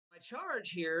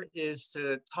charge here is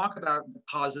to talk about the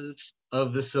causes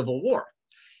of the Civil War.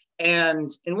 And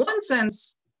in one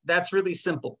sense, that's really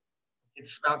simple.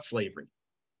 It's about slavery.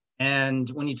 And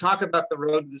when you talk about the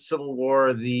road to the Civil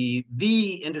War,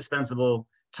 the indispensable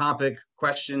topic,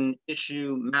 question,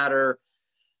 issue, matter,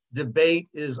 debate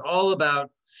is all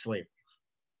about slavery.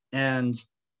 And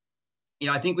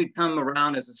I think we've come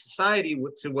around as a society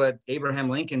to what Abraham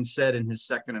Lincoln said in his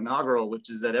second inaugural,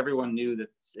 which is that everyone knew that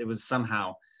it was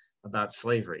somehow about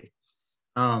slavery.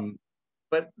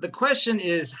 But the question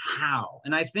is how?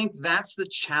 And I think that's the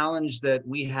challenge that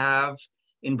we have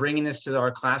in bringing this to our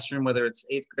classroom, whether it's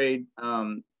eighth grade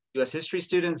US history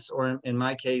students, or in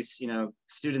my case,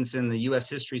 students in the US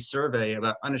history survey,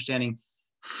 about understanding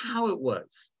how it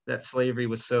was that slavery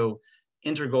was so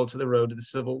integral to the road to the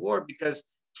Civil War. Because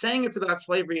saying it's about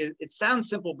slavery, it sounds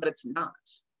simple, but it's not.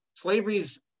 Slavery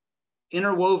is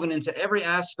interwoven into every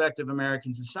aspect of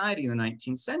American society in the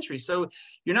 19th century. So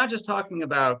you're not just talking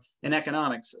about an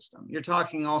economic system, you're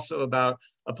talking also about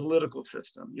a political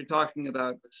system, you're talking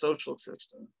about a social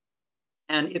system.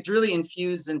 And it's really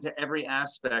infused into every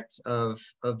aspect of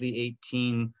the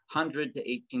 1800 to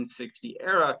 1860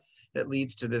 era that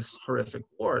leads to this horrific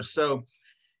war. So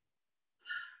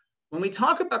when we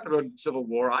talk about the road to the Civil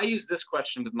War, I use this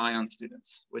question with my own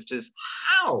students, which is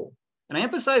how? And I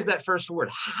emphasize that first word,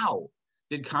 how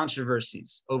did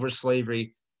controversies over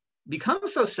slavery become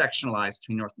so sectionalized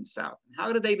between North and South?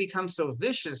 How did they become so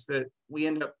vicious that we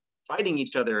end up fighting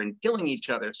each other and killing each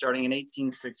other starting in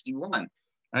 1861,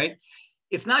 right?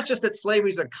 It's not just that slavery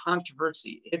is a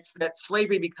controversy, it's that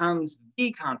slavery becomes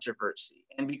the controversy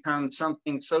and becomes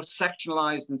something so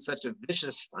sectionalized and such a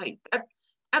vicious fight.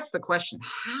 That's the question.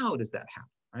 How does that happen,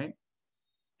 right?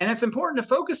 And it's important to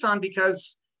focus on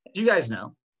because, as you guys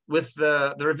know, with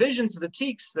the revisions of the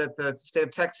TEACs that the state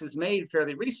of Texas made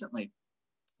fairly recently,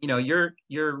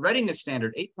 your readiness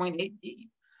standard 8.8B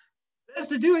says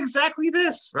to do exactly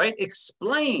this, right?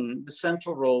 Explain the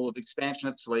central role of expansion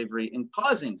of slavery in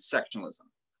causing sectionalism,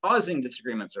 causing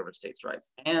disagreements over states'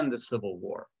 rights, and the Civil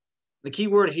War. The key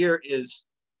word here is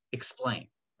explain,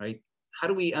 right? How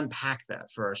do we unpack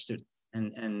that for our students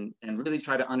and really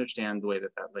try to understand the way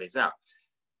that lays out?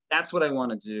 That's what I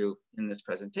want to do in this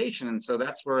presentation. And so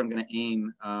that's where I'm going to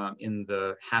aim in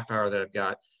the half hour that I've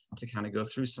got to kind of go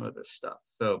through some of this stuff.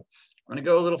 So I'm going to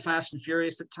go a little fast and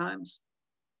furious at times.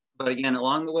 But again,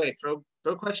 along the way, throw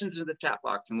questions into the chat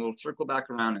box and we'll circle back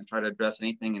around and try to address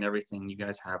anything and everything you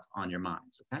guys have on your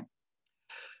minds, okay?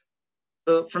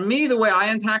 So for me, the way I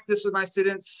unpack this with my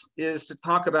students is to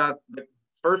talk about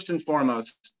first and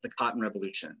foremost, the Cotton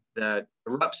Revolution that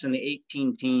erupts in the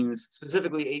 18 teens,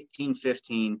 specifically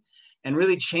 1815, and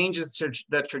really changes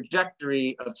the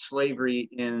trajectory of slavery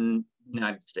in the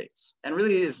United States. And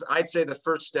really is, I'd say, the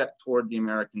first step toward the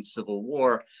American Civil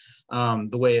War,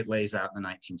 the way it lays out in the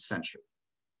 19th century.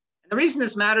 And the reason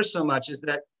this matters so much is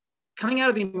that coming out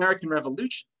of the American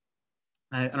Revolution,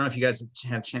 I don't know if you guys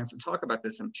have a chance to talk about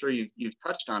this, I'm sure you've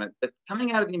touched on it, but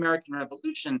coming out of the American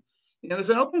Revolution,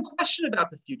 there's an open question about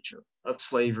the future of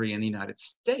slavery in the United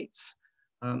States.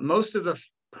 Most of the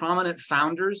prominent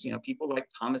founders, people like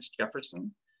Thomas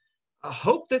Jefferson,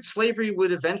 hoped that slavery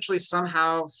would eventually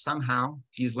somehow,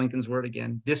 to use Lincoln's word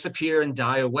again, disappear and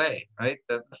die away, right?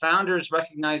 The founders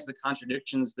recognized the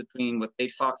contradictions between what they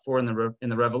fought for in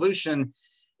the Revolution,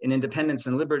 in independence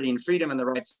and liberty and freedom and the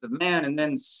rights of man, and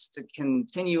then to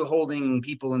continue holding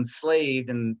people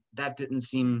enslaved, and that didn't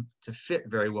seem to fit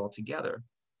very well together.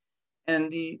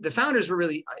 And the founders were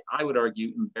really, I would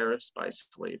argue, embarrassed by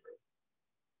slavery.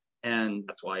 And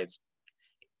that's why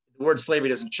the word slavery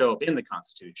doesn't show up in the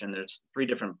Constitution. There's 3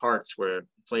 different parts where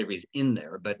slavery is in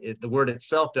there, but the word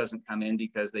itself doesn't come in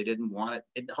because they didn't want it.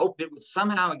 It hoped it would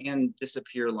somehow, again,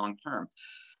 disappear long term.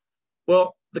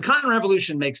 Well, the Cotton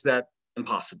Revolution makes that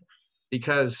impossible,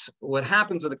 because what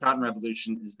happens with the Cotton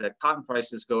Revolution is that cotton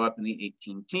prices go up in the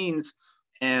 18 teens,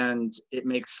 and it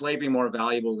makes slavery more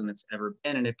valuable than it's ever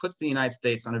been. And it puts the United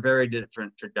States on a very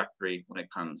different trajectory when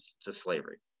it comes to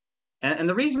slavery. And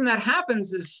the reason that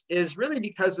happens is really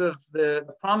because of the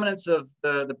prominence of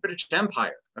the British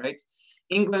Empire, right?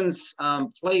 England's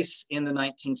place in the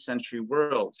 19th century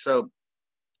world. So one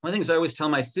of the things I always tell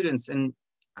my students, and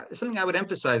something I would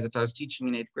emphasize if I was teaching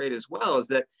in 8th grade as well, is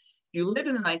that you lived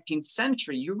in the 19th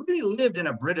century, you really lived in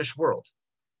a British world.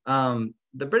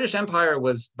 The British Empire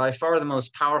was by far the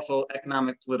most powerful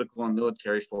economic, political, and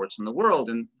military force in the world.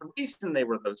 And the reason they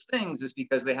were those things is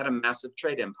because they had a massive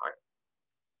trade empire.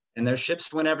 And their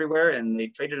ships went everywhere, and they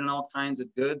traded in all kinds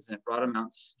of goods, and it brought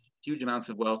huge amounts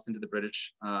of wealth into the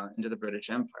British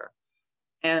Empire.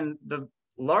 And the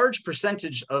large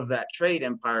percentage of that trade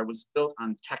empire was built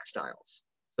on textiles.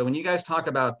 So when you guys talk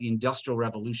about the Industrial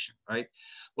Revolution, right,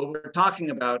 what we're talking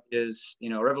about is, you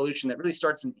know, a revolution that really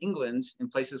starts in England, in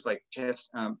places like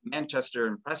Manchester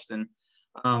and Preston,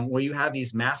 where you have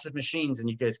these massive machines, and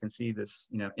you guys can see this,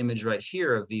 you know, image right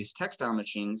here of these textile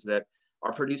machines that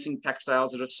are producing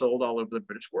textiles that are sold all over the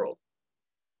British world.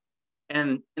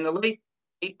 And in the late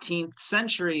 18th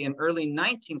century and early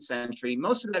 19th century,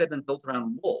 most of that had been built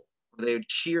around wool, where they would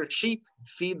shear sheep,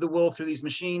 feed the wool through these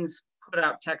machines, put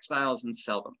out textiles and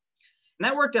sell them. And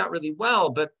that worked out really well,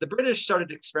 but the British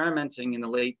started experimenting in the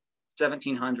late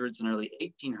 1700s and early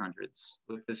 1800s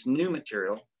with this new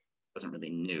material. It wasn't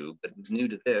really new, but it was new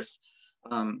to this,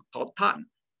 called cotton.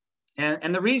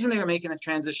 And the reason they were making a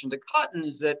transition to cotton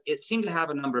is that it seemed to have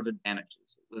a number of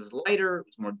advantages. It was lighter, it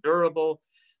was more durable,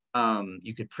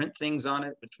 you could print things on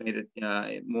it, which made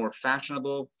it more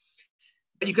fashionable.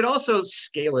 But you could also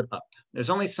scale it up. There's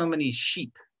only so many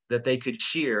sheep that they could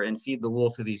shear and feed the wool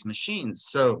through these machines.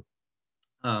 So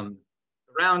around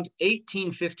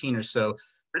 1815 or so,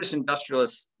 British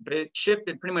industrialists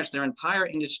shifted pretty much their entire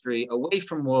industry away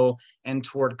from wool and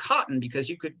toward cotton, because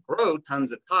you could grow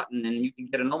tons of cotton and you could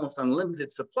get an almost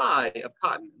unlimited supply of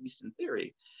cotton, at least in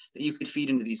theory, that you could feed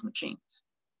into these machines.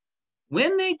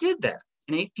 When they did that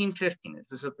in 1815,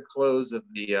 this is at the close of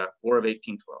the War of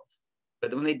 1812,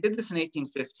 but when they did this in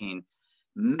 1815,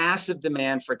 massive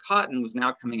demand for cotton was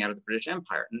now coming out of the British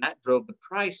Empire, and that drove the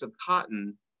price of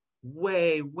cotton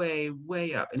way, way,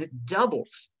 way up, and it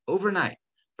doubles overnight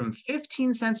from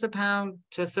 15 cents a pound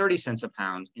to 30 cents a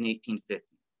pound in 1850.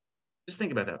 Just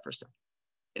think about that for a second.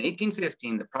 In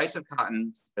 1815, the price of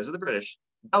cotton, because of the British,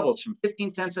 doubles from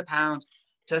 15 cents a pound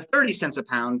to 30 cents a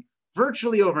pound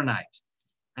virtually overnight.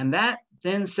 And that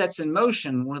then sets in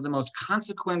motion one of the most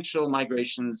consequential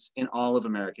migrations in all of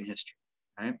American history,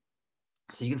 right?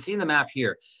 So you can see in the map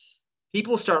here,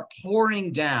 people start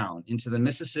pouring down into the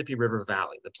Mississippi River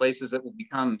Valley, the places that will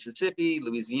become Mississippi,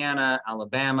 Louisiana,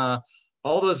 Alabama,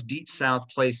 all those deep South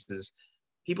places.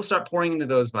 People start pouring into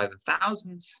those by the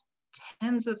thousands,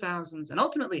 tens of thousands, and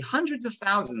ultimately hundreds of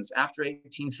thousands after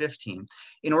 1815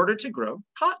 in order to grow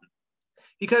cotton.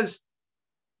 Because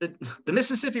the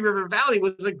Mississippi River Valley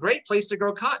was a great place to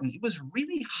grow cotton. It was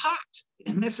really hot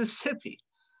in Mississippi,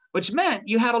 which meant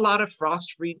you had a lot of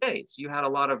frost-free days. You had a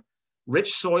lot of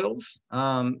rich soils.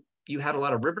 You had a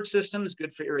lot of river systems,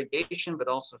 good for irrigation, but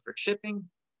also for shipping.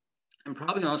 And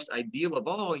probably most ideal of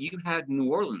all, you had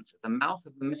New Orleans at the mouth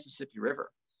of the Mississippi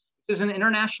River, which is an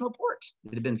international port.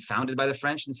 It had been founded by the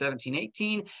French in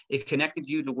 1718. It connected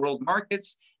you to world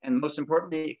markets, and most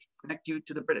importantly, it connected you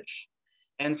to the British.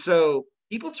 And so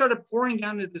people started pouring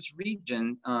down into this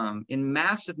region in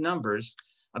massive numbers.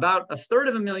 About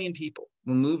 1/3 people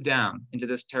will move down into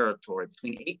this territory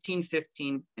between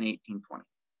 1815 and 1820.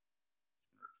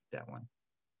 That one.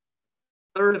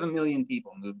 1/3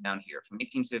 people moved down here from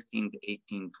 1815 to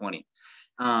 1820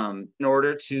 in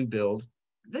order to build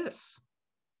this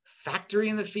factory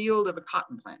in the field of a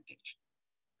cotton plantation.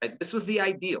 Right? This was the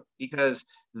ideal, because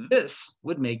this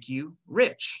would make you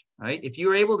rich. Right? If you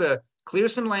were able to clear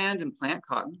some land and plant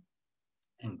cotton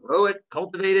and grow it,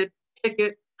 cultivate it, pick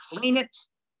it, clean it,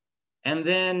 and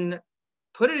then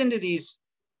put it into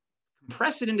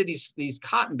compress it into these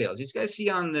cotton bales. You guys see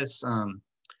on this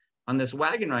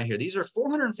wagon right here, these are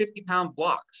 450-pound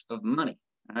blocks of money.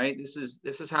 All right, this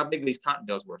is how big these cotton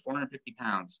bales were, 450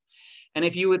 pounds. And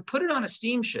if you would put it on a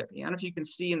steamship, I don't know if you can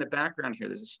see in the background here,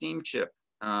 there's a steamship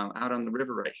out on the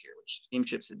river right here, which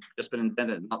steamships had just been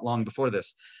invented not long before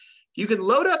this. You can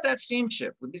load up that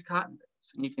steamship with these cotton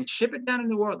bales, and you can ship it down to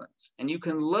New Orleans, and you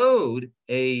can load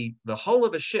the hull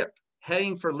of a ship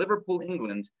heading for Liverpool,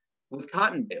 England, with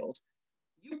cotton bales.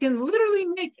 You can literally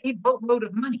make a boatload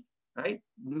of money, right?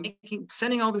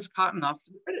 Sending all this cotton off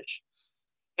to the British.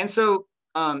 And so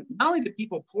not only did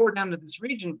people pour down to this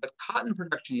region, but cotton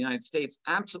production in the United States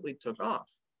absolutely took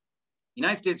off. The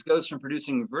United States goes from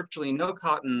producing virtually no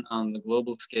cotton on the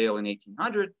global scale in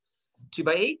 1800 to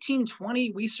by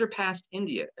 1820, we surpassed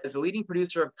India as the leading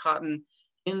producer of cotton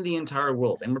in the entire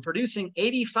world. And we're producing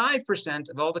 85%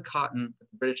 of all the cotton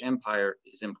that the British Empire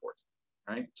is importing,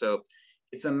 right? So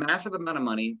it's a massive amount of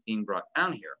money being brought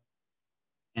down here.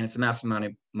 And it's a massive amount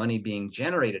of money being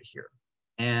generated here.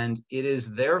 And it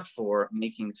is therefore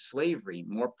making slavery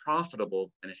more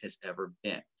profitable than it has ever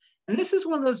been. And this is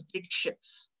one of those big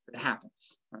shifts that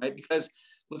happens, right? Because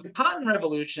with the Cotton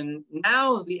Revolution,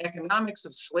 now the economics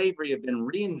of slavery have been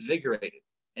reinvigorated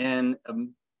in a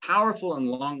powerful and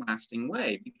long-lasting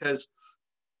way, because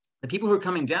the people who are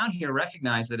coming down here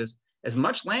recognize that as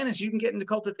much land as you can get into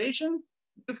cultivation,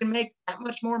 you can make that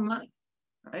much more money,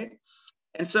 right?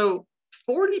 And so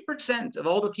 40% of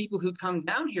all the people who come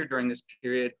down here during this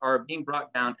period are being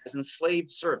brought down as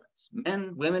enslaved servants,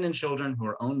 men, women, and children who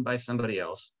are owned by somebody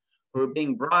else, who are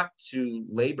being brought to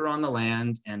labor on the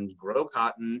land and grow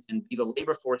cotton and be the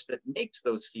labor force that makes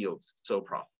those fields so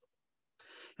profitable.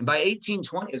 And by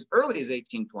 1820, as early as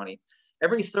 1820,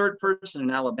 every third person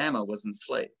in Alabama was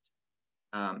enslaved.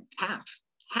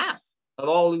 Half of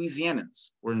all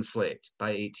Louisianans were enslaved by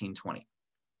 1820.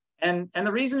 And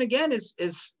the reason, again,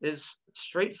 is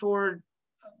straightforward.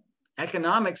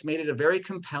 Economics made it a very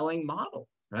compelling model,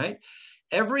 right?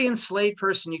 Every enslaved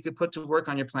person you could put to work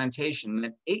on your plantation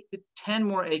meant 8 to 10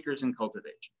 more acres in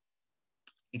cultivation.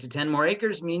 8 to 10 more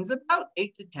acres means about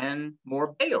 8 to 10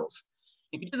 more bales.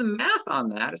 If you do the math on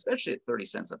that, especially at 30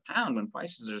 cents a pound when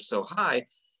prices are so high,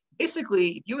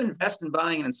 basically, if you invest in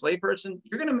buying an enslaved person,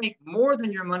 you're going to make more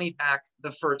than your money back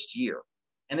the first year.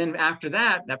 And then after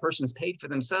that, that person's paid for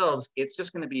themselves. It's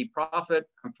just going to be profit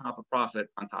on top of profit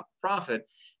on top of profit,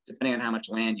 depending on how much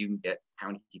land you can get, how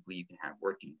many people you can have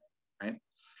working, right?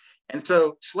 And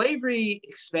so slavery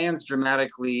expands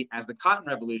dramatically as the Cotton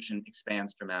Revolution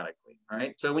expands dramatically, all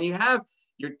right? So when you have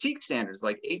your TEAC standards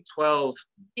like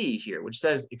 812B here, which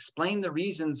says explain the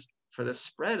reasons for the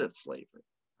spread of slavery,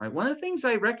 right? One of the things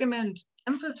I recommend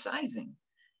emphasizing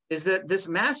is that this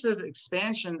massive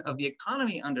expansion of the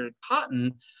economy under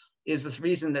cotton is this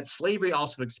reason that slavery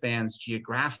also expands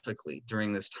geographically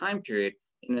during this time period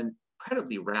in an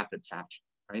incredibly rapid fashion,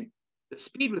 right? The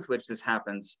speed with which this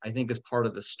happens, I think, is part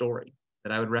of the story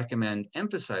that I would recommend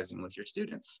emphasizing with your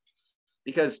students,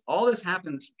 because all this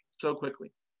happens so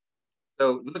quickly.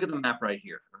 So look at the map right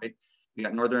here, right? We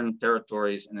got northern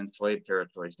territories and enslaved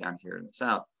territories down here in the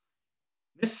south.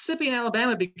 Mississippi and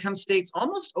Alabama become states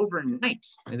almost overnight.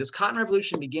 I mean, this Cotton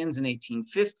Revolution begins in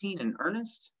 1815 in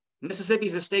earnest. Mississippi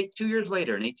is a state 2 years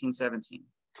later in 1817.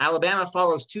 Alabama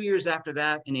follows 2 years after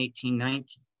that in 1819.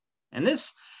 And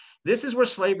this is where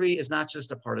slavery is not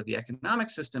just a part of the economic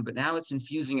system, but now it's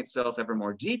infusing itself ever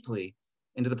more deeply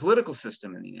into the political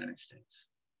system in the United States.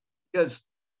 Because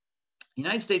the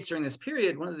United States during this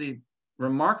period, one of the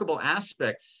remarkable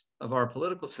aspects of our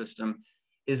political system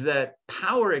is that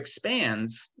power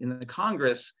expands in the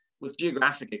Congress with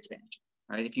geographic expansion,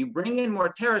 right? If you bring in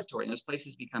more territory and those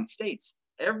places become states,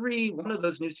 every one of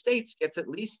those new states gets at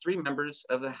least 3 members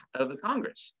of the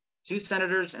Congress, 2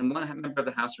 senators and 1 member of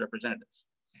the House of Representatives.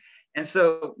 And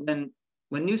so when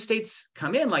new states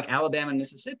come in, like Alabama and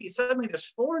Mississippi, suddenly there's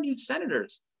 4 new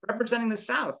senators representing the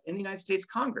South in the United States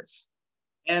Congress.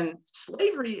 And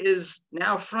slavery is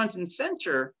now front and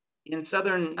center in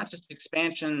Southern, not just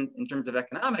expansion in terms of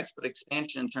economics, but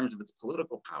expansion in terms of its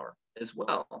political power as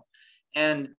well.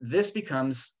 And this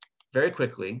becomes very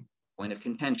quickly a point of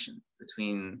contention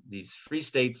between these free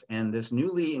states and this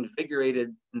newly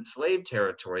invigorated enslaved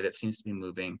territory that seems to be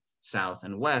moving south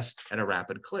and west at a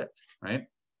rapid clip, right?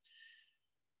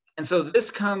 And so this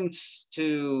comes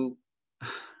to,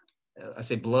 I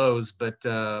say blows, but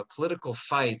political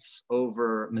fights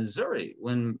over Missouri,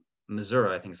 when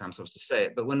Missouri, I think is how I'm supposed to say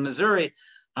it, but when Missouri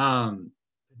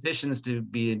petitions to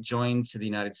be joined to the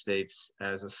United States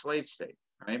as a slave state,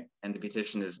 right? And the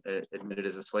petition is admitted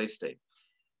as a slave state.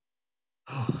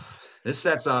 Oh, this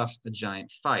sets off a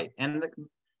giant fight. And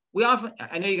we often,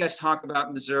 I know you guys talk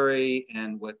about Missouri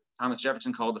and what Thomas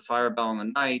Jefferson called the fire bell in the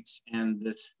night and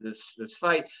this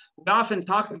fight. We often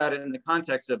talk about it in the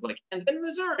context of like, and then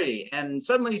Missouri, and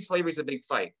suddenly slavery is a big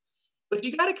fight. But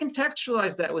you got to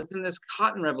contextualize that within this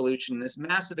Cotton Revolution, this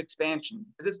massive expansion,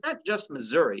 because it's not just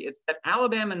Missouri, it's that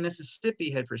Alabama and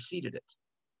Mississippi had preceded it.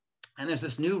 And there's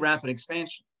this new rapid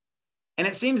expansion. And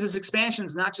it seems this expansion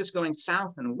is not just going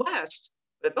south and west,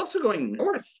 but it's also going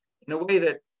north in a way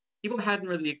that people hadn't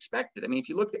really expected. I mean, if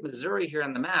you look at Missouri here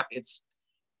on the map, it's,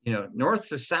 you know, north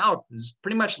to south is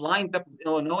pretty much lined up with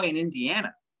Illinois and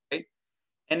Indiana, right?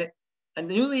 And a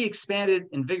newly expanded,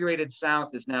 invigorated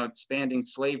South is now expanding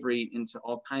slavery into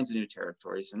all kinds of new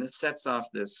territories. And this sets off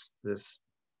this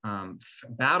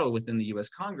battle within the US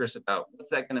Congress about what's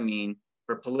that going to mean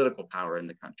for political power in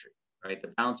the country, right? The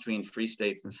balance between free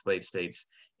states and slave states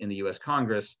in the US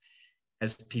Congress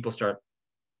as people start,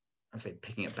 I say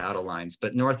picking up battle lines,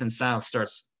 but North and South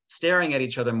starts staring at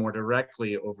each other more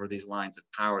directly over these lines of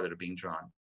power that are being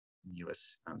drawn in the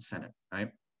US Senate,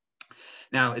 right?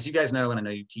 Now, as you guys know, and I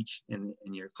know you teach in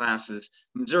your classes,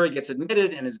 Missouri gets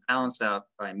admitted and is balanced out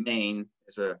by Maine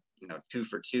as a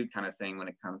 2-for-2 kind of thing when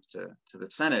it comes to the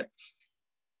Senate.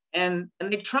 And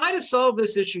they try to solve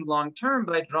this issue long-term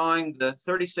by drawing the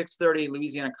 3630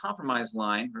 Louisiana Compromise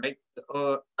line, right,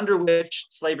 under which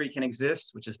slavery can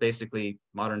exist, which is basically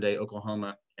modern-day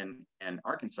Oklahoma and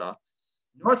Arkansas,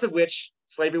 north of which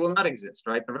slavery will not exist,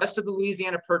 right? The rest of the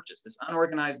Louisiana Purchase, this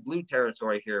unorganized blue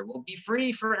territory here, will be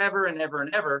free forever and ever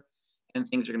and ever, and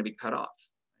things are going to be cut off.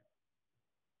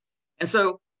 And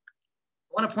so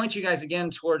I want to point you guys again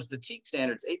towards the TEAC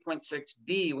standards,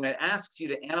 8.6b, when it asks you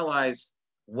to analyze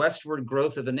westward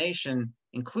growth of the nation,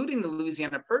 including the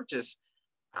Louisiana Purchase.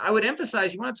 I would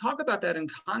emphasize you want to talk about that in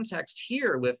context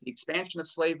here with the expansion of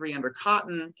slavery under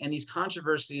Cotton and these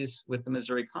controversies with the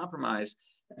Missouri Compromise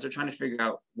as they're trying to figure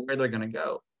out where they're going to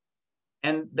go.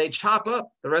 And they chop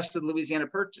up the rest of the Louisiana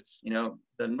Purchase, you know,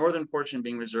 the northern portion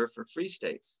being reserved for free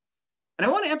states. And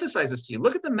I want to emphasize this to you.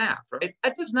 Look at the map, right?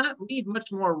 That does not leave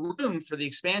much more room for the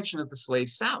expansion of the slave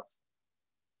South.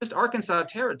 Just Arkansas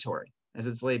Territory, as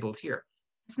it's labeled here.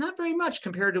 It's not very much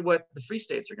compared to what the free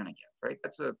states are going to get, right?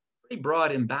 That's a pretty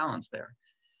broad imbalance there.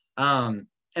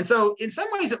 And so in some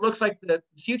ways, it looks like the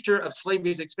future of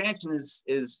slavery's expansion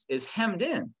is hemmed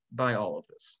in by all of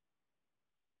this.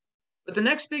 But the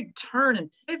next big turn and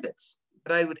pivot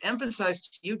that I would emphasize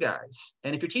to you guys,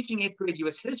 and if you're teaching 8th grade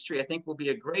US history, I think will be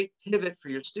a great pivot for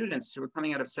your students who are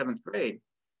coming out of 7th grade,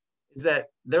 is that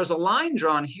there's a line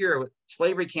drawn here with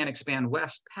slavery can't expand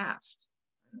west past.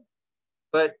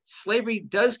 But slavery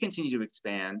does continue to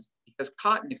expand because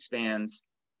cotton expands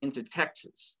into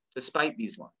Texas, despite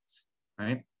these lines,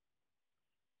 right?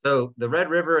 So the Red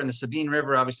River and the Sabine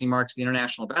River obviously marks the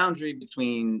international boundary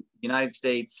between the United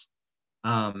States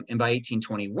and by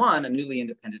 1821, a newly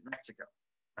independent Mexico,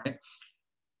 right?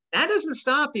 That doesn't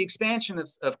stop the expansion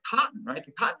of cotton, right?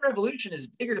 The Cotton Revolution is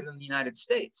bigger than the United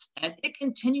States, and it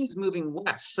continues moving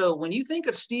west. So when you think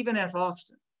of Stephen F.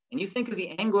 Austin, and you think of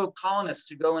the Anglo colonists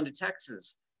who go into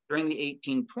Texas during the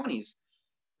 1820s,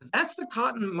 that's the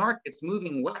cotton markets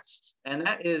moving west. And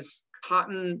that is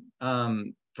cotton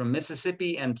from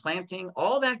Mississippi and planting.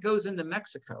 All that goes into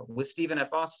Mexico with Stephen F.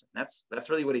 Austin. That's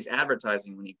really what he's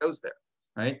advertising when he goes there,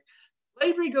 right?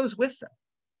 Slavery goes with them.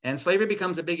 And slavery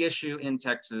becomes a big issue in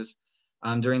Texas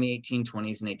during the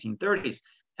 1820s and 1830s.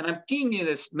 And I'm teaching you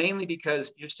this mainly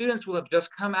because your students will have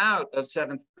just come out of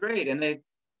 7th grade and they,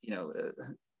 you know,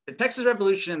 the Texas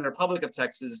Revolution and the Republic of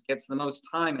Texas gets the most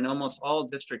time in almost all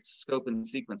districts, scope, and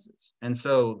sequences. And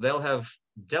so they'll have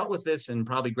dealt with this in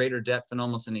probably greater depth than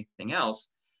almost anything else,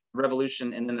 the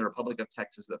Revolution and then the Republic of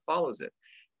Texas that follows it.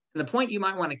 And the point you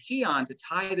might want to key on to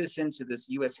tie this into this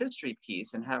US history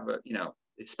piece and have a, you know,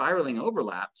 spiraling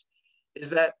overlaps is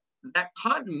that that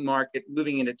cotton market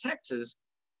moving into Texas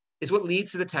is what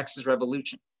leads to the Texas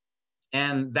Revolution.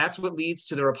 And that's what leads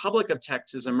to the Republic of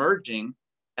Texas emerging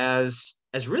as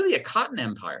really a cotton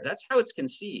empire. That's how it's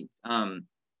conceived. I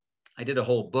did a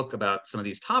whole book about some of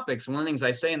these topics. One of the things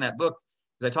I say in that book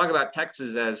is I talk about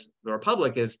Texas as the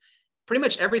Republic is pretty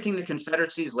much everything the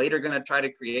Confederacy is later going to try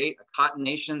to create, a cotton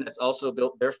nation that's also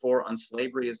built, therefore, on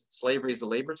slavery as the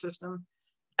labor system.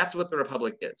 That's what the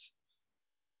Republic is.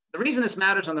 The reason this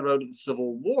matters on the road to the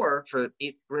Civil War for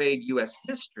 8th grade US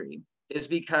history is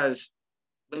because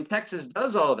when Texas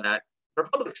does all of that, the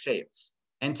Republic fails.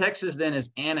 And Texas then is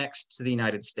annexed to the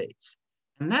United States.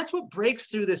 And that's what breaks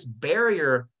through this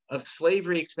barrier of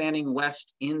slavery expanding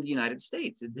west in the United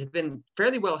States. It had been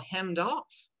fairly well hemmed off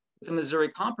with the Missouri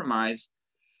Compromise.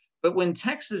 But when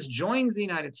Texas joins the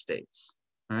United States,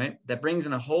 all right, that brings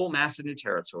in a whole massive new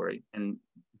territory. And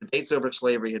debates over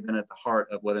slavery had been at the heart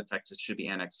of whether Texas should be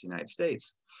annexed to the United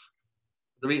States.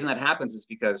 The reason that happens is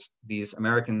because these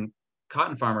American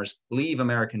cotton farmers leave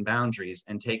American boundaries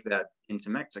and take that into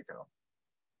Mexico.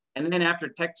 And then after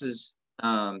Texas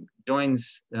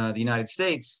joins the United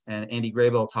States, and Andy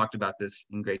Graybill talked about this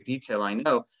in great detail, I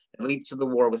know, it leads to the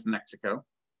war with Mexico.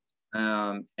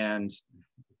 And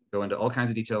go into all kinds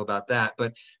of detail about that.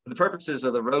 But for the purposes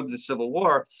of the road to the Civil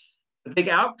War, the big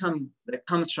outcome that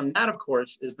comes from that, of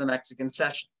course, is the Mexican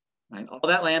Cession. Right? All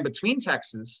that land between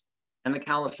Texas and the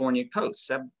California coast,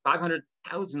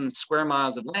 500,000 square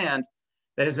miles of land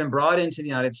that has been brought into the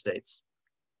United States.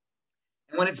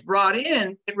 And when it's brought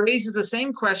in, it raises the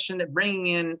same question that bringing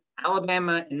in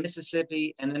Alabama and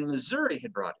Mississippi and then Missouri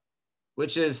had brought in,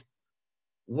 which is,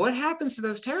 what happens to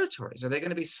those territories? Are they going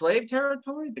to be slave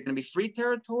territory? They're going to be free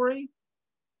territory?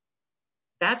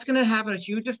 That's going to have a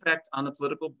huge effect on the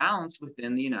political balance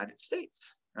within the United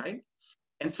States, right?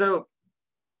 And so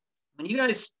when you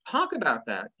guys talk about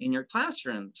that in your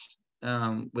classrooms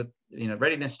with, you know,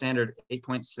 readiness standard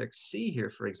 8.6c here,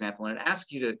 for example, and it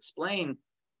asks you to explain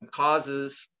the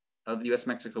causes of the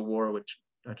US-Mexico War, which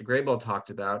Dr. Graybill talked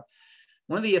about,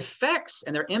 one of the effects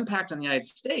and their impact on the United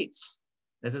States,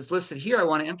 as it's listed here, I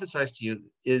want to emphasize to you,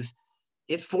 is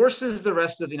it forces the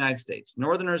rest of the United States,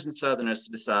 Northerners and Southerners,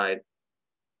 to decide,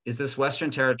 is this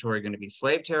Western territory going to be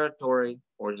slave territory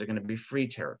or is it going to be free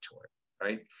territory,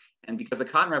 right? And because the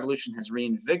Cotton Revolution has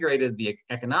reinvigorated the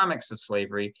economics of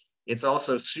slavery, it's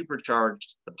also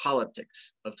supercharged the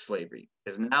politics of slavery,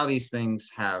 because now these things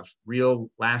have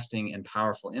real, lasting, and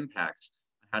powerful impacts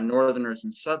on how Northerners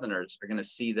and Southerners are going to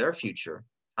see their future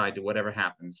tied to whatever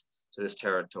happens to this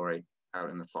territory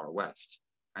out in the far West,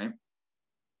 right?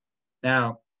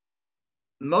 Now,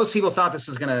 most people thought this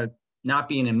was going to not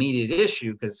be an immediate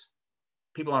issue because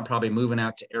people aren't probably moving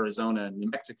out to Arizona and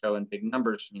New Mexico in big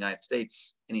numbers from the United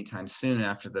States anytime soon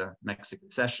after the Mexican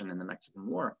Cession and the Mexican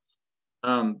War.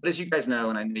 But as you guys know,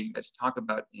 and I know you guys talk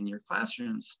about in your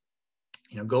classrooms,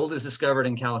 gold is discovered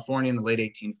in California in the late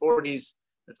 1840s.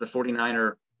 It's the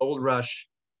 49er gold rush.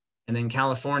 And then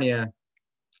California,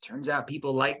 turns out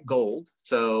people like gold.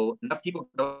 So enough people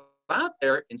go out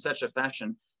there in such a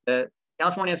fashion that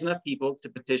California has enough people to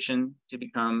petition to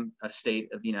become a state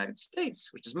of the United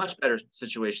States, which is a much better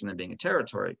situation than being a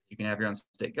territory. You can have your own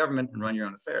state government and run your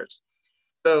own affairs.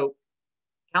 So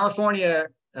California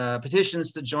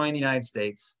petitions to join the United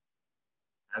States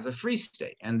as a free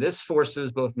state. And this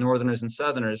forces both Northerners and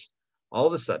Southerners, all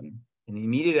of a sudden, in the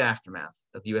immediate aftermath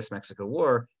of the US-Mexico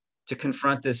War, to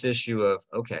confront this issue of,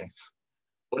 okay,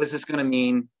 what is this going to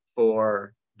mean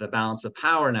for the balance of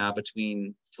power now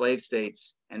between slave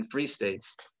states and free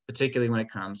states, particularly when it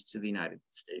comes to the United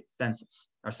States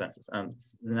the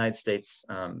United States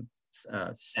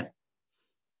Senate.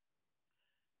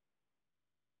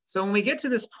 So when we get to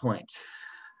this point,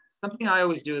 something I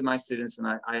always do with my students, and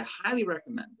I highly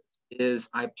recommend it, is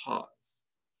I pause.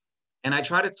 And I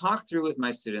try to talk through with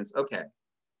my students, okay,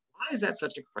 why is that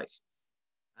such a crisis?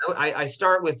 I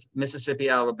start with Mississippi,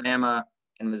 Alabama,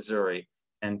 and Missouri,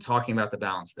 and talking about the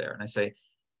balance there. And I say,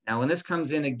 now when this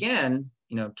comes in again,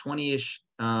 20-ish,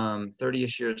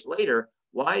 30-ish years later,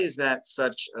 why is that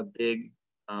such a big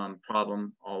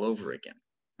problem all over again,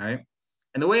 right?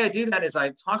 And the way I do that is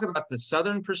I talk about the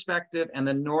Southern perspective and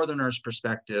the Northerners'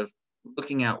 perspective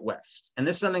looking out West. And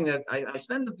this is something that I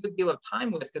spend a good deal of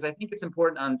time with because I think it's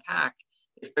important to unpack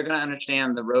if they're going to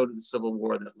understand the road of the Civil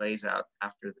War that lays out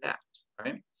after that,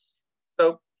 right?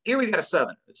 So here we've got a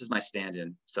Southerner. This is my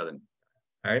stand-in Southern,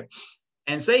 all right?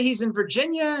 And say he's in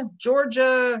Virginia,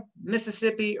 Georgia,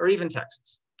 Mississippi, or even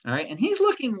Texas, all right? And he's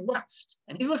looking west,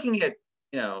 and he's looking at,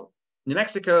 New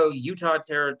Mexico, Utah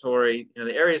territory,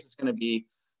 the areas that's going to be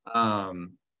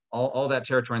all that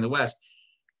territory in the West.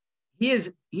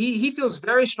 He feels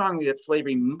very strongly that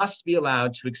slavery must be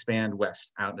allowed to expand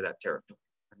west out into that territory,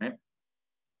 right?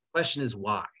 The question is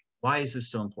why? Why is this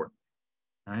so important,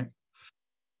 all right?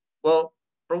 Well,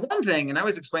 for one thing, and I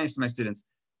always explain this to my students,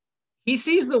 he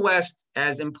sees the West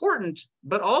as important,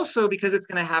 but also because it's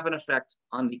going to have an effect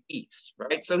on the East,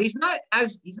 right? So he's not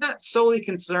solely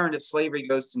concerned if slavery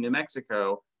goes to New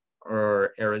Mexico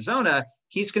or Arizona.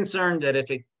 He's concerned that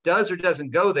if it does or doesn't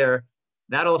go there,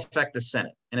 that'll affect the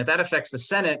Senate. And if that affects the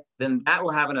Senate, then that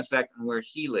will have an effect on where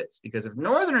he lives. Because if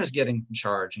Northerners get in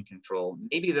charge and control,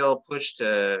 maybe they'll push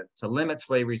to limit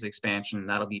slavery's expansion, and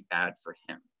that'll be bad for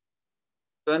him.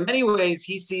 So in many ways,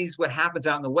 he sees what happens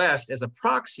out in the West as a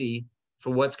proxy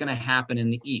for what's going to happen in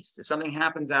the East. If something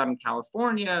happens out in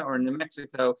California or New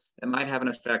Mexico, it might have an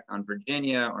effect on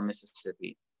Virginia or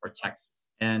Mississippi or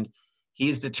Texas. And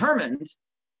he's determined,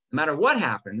 no matter what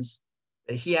happens,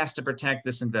 that he has to protect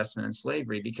this investment in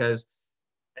slavery because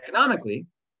economically,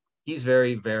 he's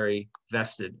very, very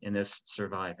vested in this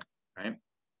surviving, right?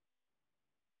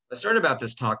 I started about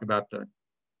this talking about the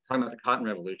Cotton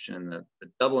Revolution and the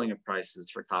doubling of prices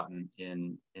for cotton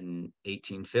in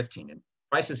 1815. And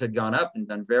prices had gone up and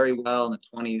done very well in the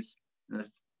 20s. In the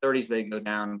 30s, they go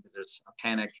down because there's a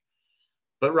panic.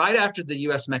 But right after the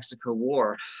US-Mexico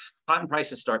War, cotton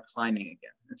prices start climbing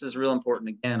again. This is real important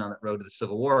again on the road to the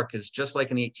Civil War because just like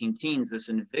in the 18 teens, this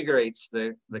invigorates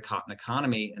the cotton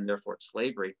economy and therefore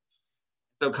slavery.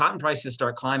 So cotton prices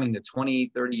start climbing to 20,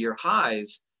 30-year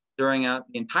highs during the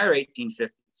entire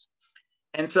 1850s.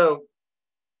 And so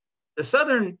the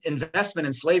Southern investment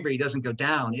in slavery doesn't go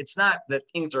down. It's not that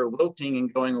things are wilting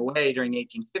and going away during the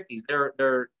 1850s.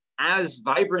 They're as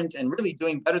vibrant and really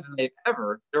doing better than they've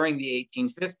ever during the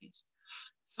 1850s.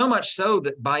 So much so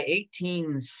that by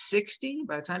 1860,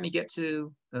 by the time you get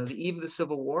to the eve of the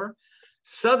Civil War,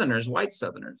 Southerners, white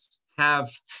Southerners, have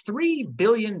 $3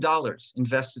 billion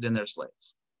invested in their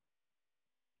slaves.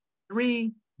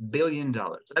 $3 billion.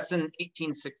 That's in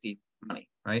 1860 money,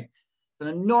 right? An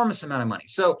enormous amount of money.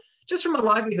 So just from a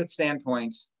livelihood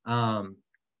standpoint,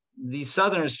 the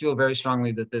Southerners feel very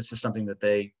strongly that this is something that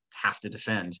they have to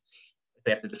defend. If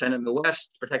they have to defend it in the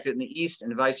West, protect it in the East,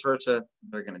 and vice versa,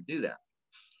 they're going to do that.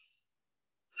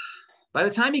 By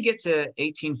the time you get to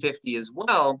 1850 as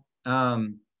well,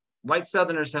 white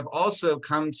Southerners have also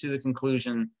come to the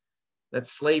conclusion that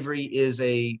slavery is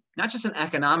not just an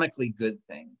economically good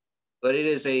thing, but it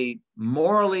is a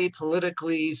morally,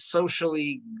 politically,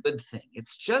 socially good thing.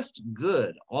 It's just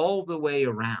good all the way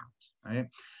around, right?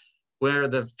 Where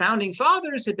the founding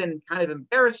fathers had been kind of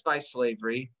embarrassed by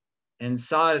slavery and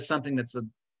saw it as something that's a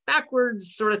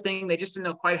backwards sort of thing they just didn't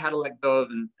know quite how to let go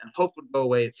of, and hope would go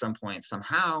away at some point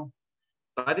somehow.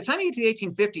 By the time you get to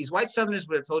the 1850s, white Southerners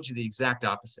would have told you the exact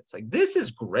opposite. It's like, this is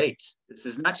great. This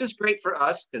is not just great for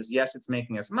us, because yes, it's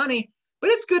making us money, but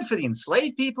it's good for the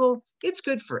enslaved people. It's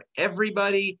good for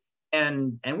everybody.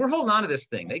 And we're holding on to this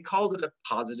thing. They called it a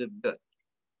positive good.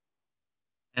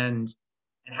 And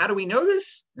how do we know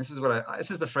this? This is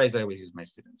the phrase I always use with my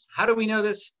students. How do we know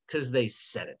this? Because they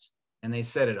said it. And they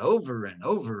said it over and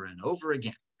over and over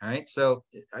again. All right. So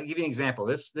I'll give you an example.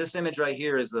 This image right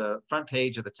here is the front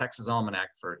page of the Texas Almanac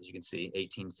for, as you can see,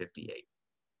 1858.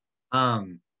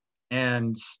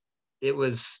 And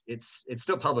it's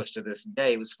still published to this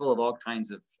day. It was full of all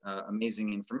kinds of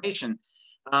amazing information.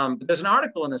 But there's an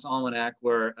article in this almanac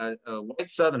where a white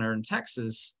Southerner in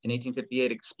Texas in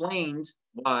 1858 explained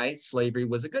why slavery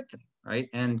was a good thing, right?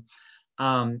 And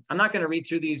I'm not going to read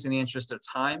through these in the interest of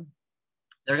time.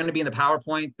 They're going to be in the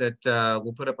PowerPoint that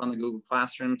we'll put up on the Google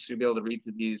Classroom, so you'll be able to read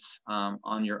through these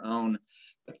on your own.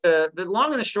 But the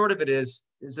long and the short of it is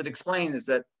it explains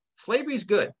that slavery is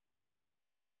good,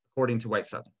 according to white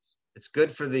Southerners. It's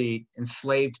good for the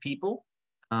enslaved people.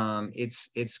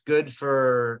 It's good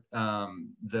for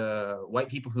the white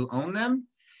people who own them.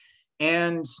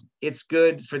 And it's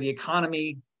good for the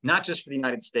economy, not just for the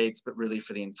United States, but really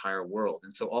for the entire world.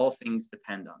 And so all things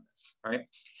depend on this, right?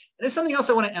 And there's something else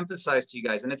I want to emphasize to you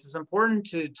guys, and it's important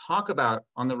to talk about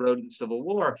on the road to the Civil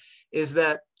War, is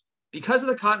that because of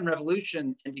the Cotton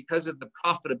Revolution and because of the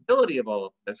profitability of all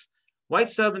of this, white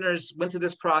Southerners went through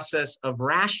this process of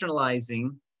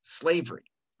rationalizing slavery,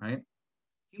 right?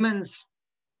 Humans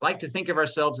like to think of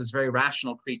ourselves as very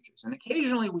rational creatures, and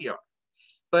occasionally we are.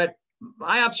 But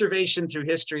my observation through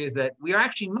history is that we are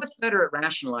actually much better at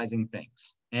rationalizing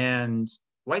things. And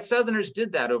white Southerners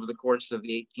did that over the course of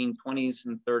the 1820s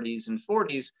and 30s and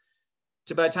 40s.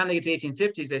 To by the time they get to the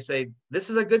 1850s, they say,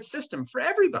 this is a good system for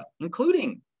everybody,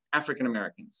 including African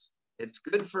Americans. It's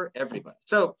good for everybody.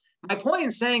 So my point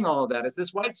in saying all of that is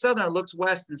this white Southerner looks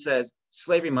west and says,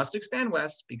 slavery must expand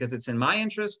west because it's in my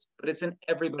interest, but it's in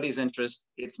everybody's interest.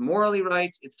 It's morally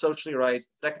right, it's socially right,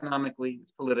 it's economically,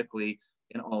 it's politically,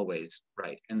 in all ways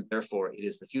right. And therefore it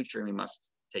is the future and we must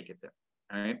take it there,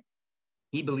 all right?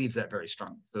 He believes that very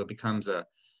strongly. So it becomes a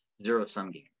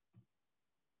zero-sum game.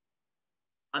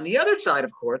 On the other side,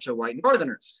 of course, are white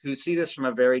Northerners who see this from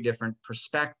a very different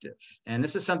perspective. And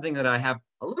this is something that I have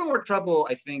a little more trouble,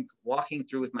 I think, walking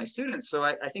through with my students. So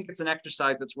I think it's an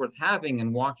exercise that's worth having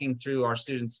and walking through our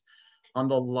students on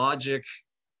the logic,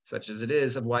 such as it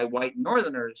is, of why white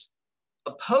Northerners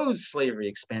oppose slavery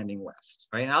expanding west,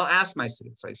 right? And I'll ask my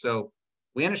students, like, so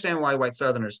we understand why white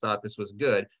Southerners thought this was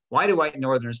good. Why do white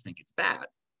Northerners think it's bad?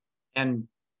 And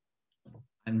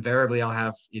invariably I'll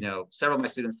have, several of my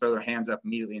students throw their hands up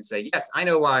immediately and say, yes, I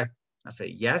know why. I'll say,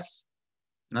 yes.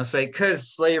 And I'll say,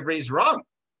 because slavery's wrong.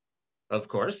 Of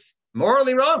course,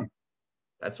 morally wrong.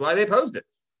 That's why they opposed it,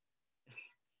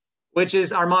 which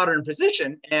is our modern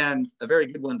position and a very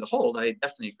good one to hold. I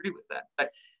definitely agree with that.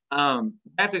 But I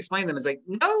have to explain to them, it's like,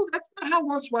 no, that's not how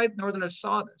most white Northerners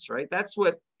saw this, right? That's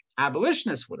what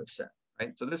abolitionists would have said,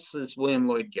 right? So this is William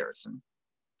Lloyd Garrison.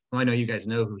 Well, I know you guys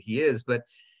know who he is, but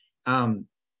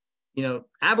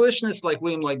abolitionists like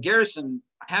William Lloyd Garrison,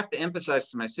 I have to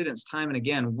emphasize to my students time and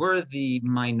again, were the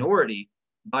minority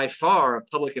by far of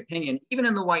public opinion, even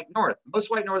in the white North. Most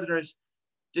white Northerners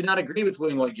did not agree with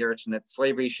William Lloyd Garrison that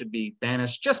slavery should be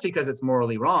banished just because it's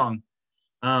morally wrong.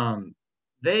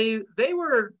 They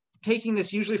were taking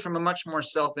this usually from a much more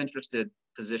self-interested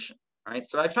position, right?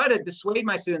 So I try to dissuade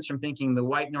my students from thinking the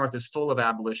white North is full of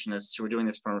abolitionists who are doing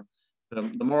this for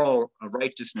the moral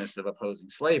righteousness of opposing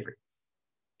slavery.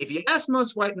 If you ask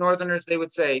most white Northerners, they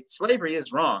would say slavery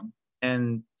is wrong.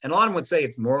 And a lot of them would say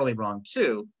it's morally wrong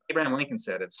too. Abraham Lincoln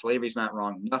said, if slavery's not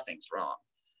wrong, nothing's wrong.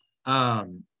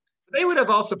 They would have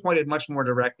also pointed much more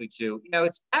directly to,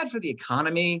 it's bad for the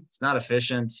economy. It's not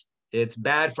efficient. It's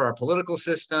bad for our political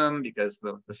system because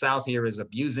the South here is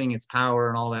abusing its power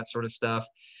and all that sort of stuff.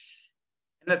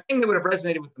 And the thing that would have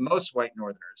resonated with the most white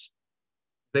Northerners,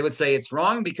 they would say it's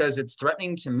wrong because it's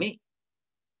threatening to me.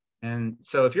 And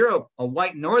so if you're a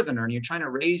white Northerner and you're trying to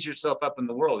raise yourself up in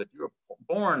the world, if you were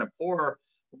born a poor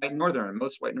white Northerner, and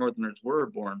most white Northerners were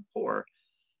born poor,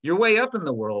 your way up in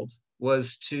the world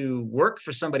was to work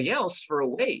for somebody else for a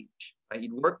wage, right?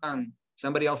 You'd work on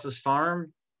somebody else's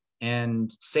farm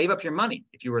and save up your money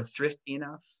if you were thrifty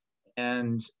enough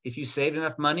And if you saved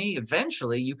enough money,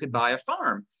 eventually you could buy a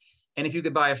farm. And if you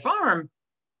could buy a farm,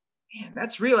 man,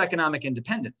 that's real economic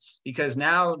independence, because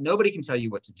now nobody can tell you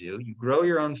what to do. You grow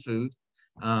your own food.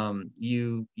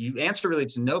 You answer really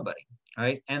to nobody,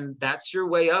 right? And that's your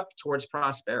way up towards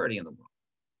prosperity in the world.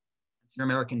 It's your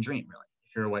American dream, really,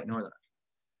 if you're a white Northerner.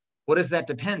 What does that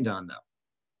depend on, though?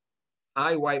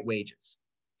 High white wages.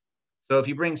 So if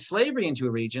you bring slavery into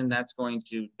a region, that's going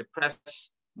to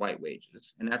depress white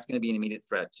wages, and that's going to be an immediate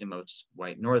threat to most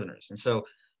white Northerners. And so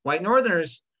white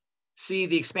Northerners see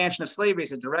the expansion of slavery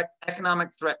as a direct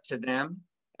economic threat to them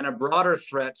and a broader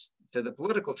threat to the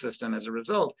political system as a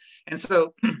result. And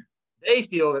so they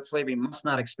feel that slavery must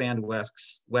not expand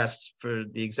west for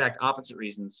the exact opposite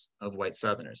reasons of white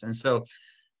Southerners. And so I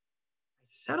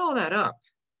set all that up,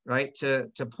 right, to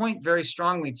point very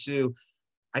strongly to,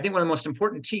 I think, one of the most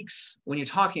important teaks when you're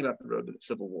talking about the road to the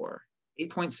Civil War,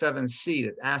 8.7c,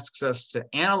 that asks us to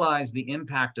analyze the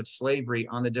impact of slavery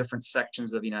on the different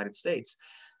sections of the United States.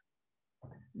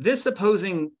 This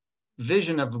opposing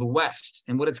vision of the West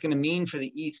and what it's going to mean for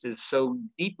the East is so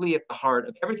deeply at the heart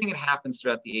of everything that happens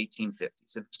throughout the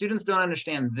 1850s. If students don't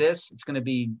understand this, it's going to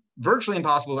be virtually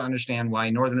impossible to understand why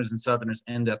Northerners and Southerners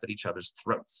end up at each other's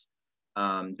throats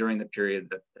during the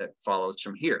period that follows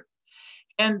from here.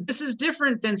 And this is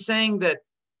different than saying that,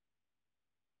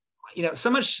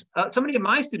 so many of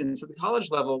my students at the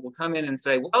college level will come in and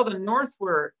say, well, the North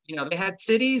were, they had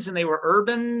cities and they were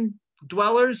urban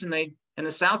dwellers, and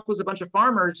the South was a bunch of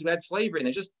farmers who had slavery, and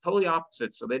they're just totally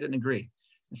opposites, so they didn't agree.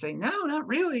 And say, no, not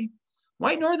really.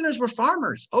 White Northerners were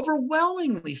farmers,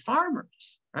 overwhelmingly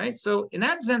farmers, right? So in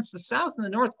that sense, the South and the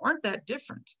North aren't that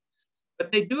different.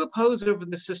 But they do oppose over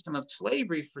the system of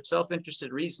slavery for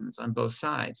self-interested reasons on both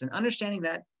sides. And understanding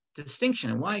that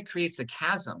distinction and why it creates a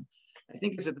chasm, I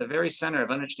think, is at the very center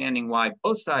of understanding why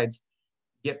both sides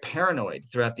get paranoid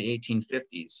throughout the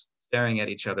 1850s, staring at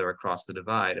each other across the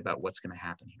divide about what's going to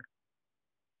happen here.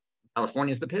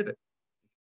 California is the pivot,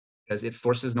 because it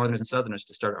forces Northerners and Southerners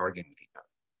to start arguing with each other,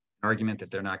 an argument that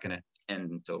they're not going to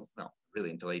end until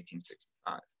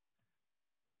 1865.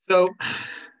 So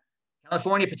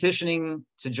California petitioning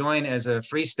to join as a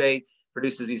free state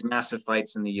produces these massive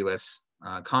fights in the US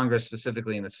Congress,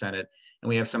 specifically in the Senate. And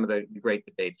we have some of the great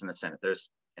debates in the Senate. There's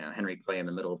Henry Clay in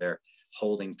the middle there,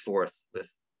 holding forth,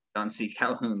 with John C.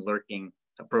 Calhoun lurking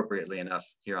appropriately enough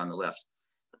here on the left.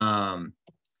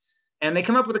 And they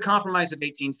come up with a compromise of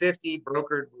 1850,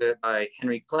 brokered by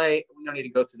Henry Clay. We don't need to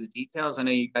go through the details. I know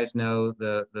you guys know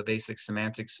the basic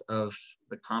semantics of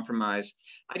the compromise.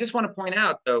 I just want to point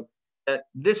out, though, that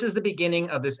this is the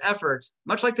beginning of this effort,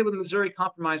 much like the Missouri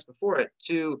Compromise before it,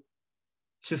 to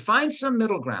find some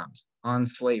middle ground on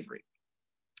slavery.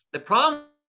 The problem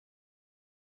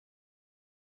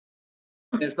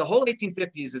is the whole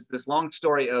 1850s is this long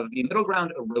story of the middle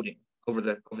ground eroding over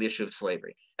the issue of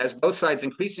slavery, as both sides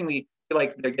increasingly feel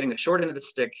like they're getting the short end of the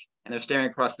stick, and they're staring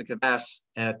across the crevasse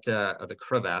at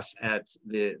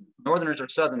the Northerners or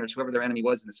Southerners, whoever their enemy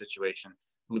was in the situation,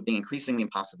 who would be increasingly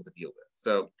impossible to deal with.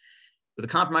 So with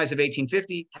the Compromise of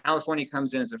 1850, California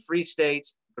comes in as a free state.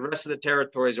 The rest of the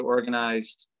territories are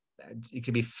organized. It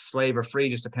could be slave or free,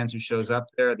 just depends who shows up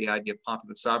there. The idea of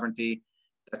popular sovereignty,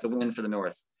 that's a win for the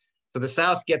North. So the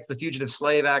South gets the Fugitive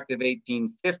Slave Act of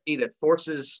 1850 that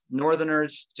forces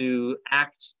Northerners to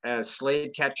act as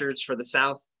slave catchers for the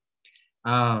South.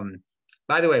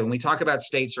 By the way, when we talk about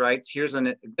states' rights, here's a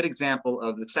good example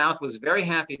of the South was very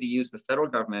happy to use the federal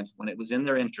government when it was in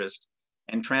their interest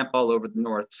and tramp all over the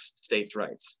North's states'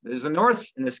 rights. There's a North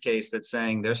in this case that's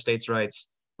saying their states'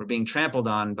 rights were being trampled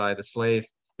on by the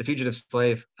Fugitive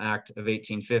Slave Act of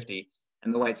 1850,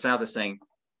 and the white South is saying,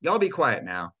 y'all be quiet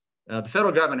now. The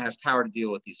federal government has power to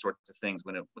deal with these sorts of things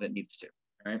when it needs to,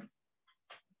 right?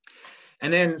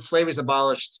 And then slavery is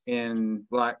abolished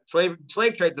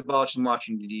slave trade's abolished in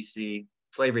Washington, D.C.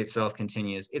 Slavery itself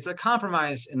continues. It's a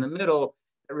compromise in the middle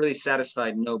that really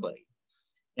satisfied nobody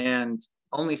and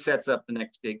only sets up the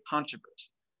next big controversy,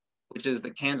 which is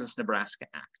the Kansas-Nebraska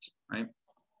Act, right?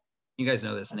 You guys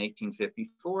know this. In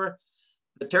 1854,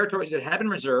 the territories that had been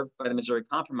reserved by the Missouri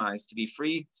Compromise to be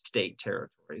free state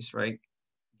territories, right,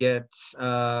 get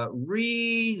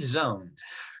rezoned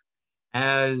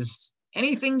as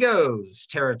anything goes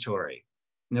territory.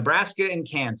 Nebraska and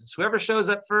Kansas. Whoever shows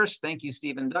up first, thank you,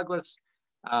 Stephen Douglas,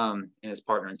 and his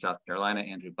partner in South Carolina,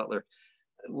 Andrew Butler,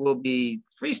 will be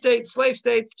free states, slave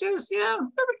states, just, whoever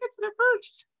gets there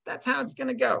first. That's how it's going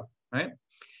to go, right?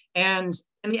 And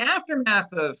in the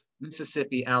aftermath of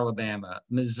Mississippi, Alabama,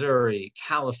 Missouri,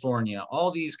 California,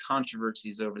 all these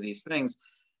controversies over these things,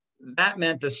 that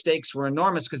meant the stakes were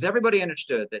enormous because everybody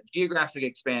understood that geographic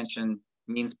expansion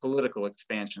means political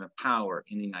expansion of power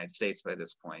in the United States by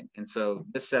this point. And so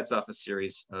this sets off a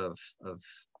series of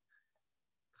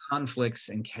conflicts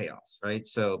and chaos, right?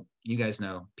 So you guys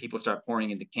know people start pouring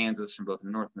into Kansas from both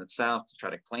the north and the south to try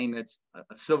to claim it.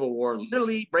 A civil war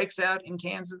literally breaks out in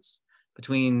Kansas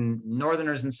between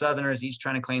Northerners and Southerners, each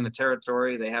trying to claim the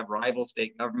territory. They have rival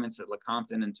state governments at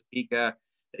Lecompton and Topeka.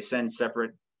 They send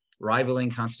separate rivaling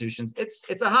constitutions.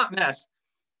 It's a hot mess.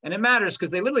 And it matters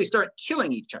because they literally start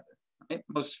killing each other. Right?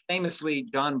 Most famously,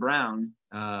 John Brown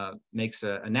makes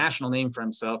a national name for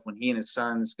himself when he and his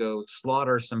sons go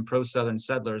slaughter some pro-Southern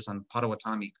settlers on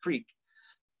Potawatomi Creek.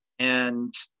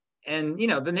 And you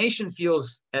know, the nation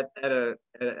feels at the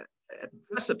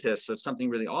precipice of something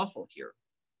really awful here.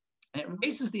 And it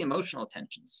raises the emotional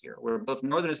tensions here, where both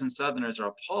Northerners and Southerners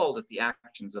are appalled at the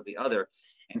actions of the other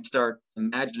and start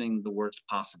imagining the worst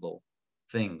possible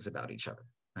things about each other,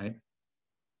 right?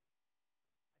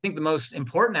 I think the most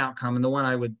important outcome, and the one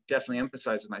I would definitely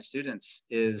emphasize with my students,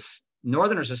 is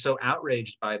Northerners are so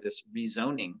outraged by this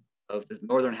rezoning of the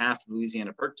northern half of the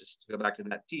Louisiana Purchase, to go back to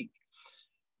that teak,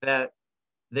 that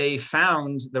they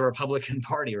found the Republican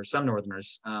Party, or some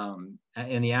Northerners,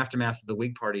 in the aftermath of the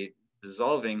Whig Party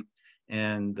dissolving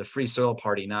and the Free Soil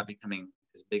Party not becoming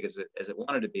as big as it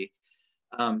wanted to be.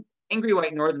 Angry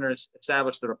white Northerners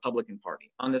established the Republican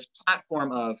Party on this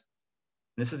platform of,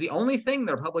 and this is the only thing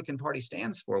the Republican Party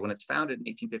stands for when it's founded in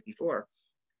 1854,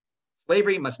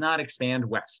 slavery must not expand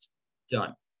west.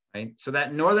 Done. Right? So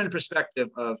that Northern perspective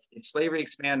of if slavery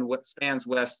expands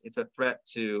west, it's a threat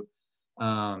to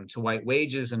white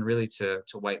wages and really to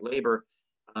white labor.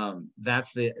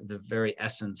 That's the very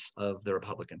essence of the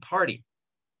Republican Party.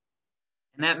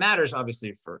 And that matters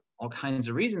obviously for all kinds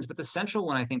of reasons, but the central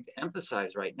one I think to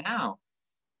emphasize right now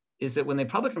is that when the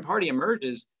Republican Party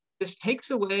emerges, this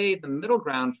takes away the middle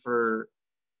ground for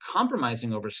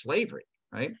compromising over slavery,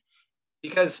 right?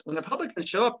 Because when the Republicans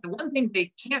show up, the one thing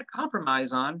they can't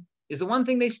compromise on is the one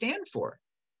thing they stand for: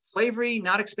 slavery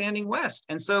not expanding west.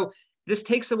 And so this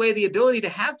takes away the ability to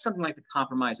have something like the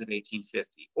Compromise of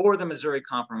 1850 or the Missouri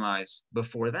Compromise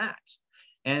before that.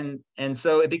 And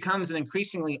so it becomes an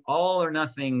increasingly all or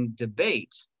nothing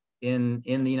debate in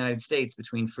the United States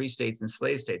between free states and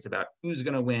slave states about who's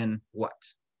going to win what,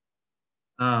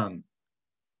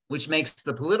 which makes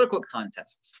the political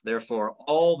contests, therefore,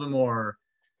 all the more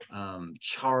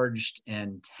charged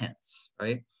and tense,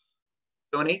 right?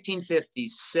 So in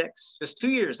 1856, just 2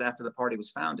 years after the party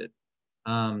was founded,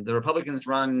 the Republicans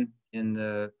run in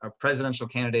a presidential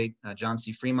candidate, John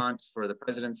C. Fremont, for the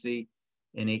presidency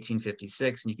in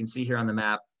 1856. And you can see here on the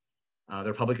map, the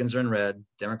Republicans are in red,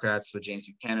 Democrats with James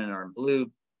Buchanan are in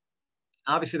blue.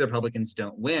 Obviously, the Republicans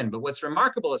don't win, but what's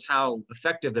remarkable is how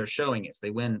effective their showing is.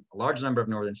 They win a large number of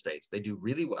northern states. They do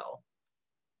really well.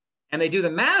 And they do the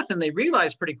math and they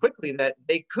realize pretty quickly that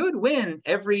they could win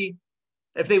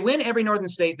if they win every northern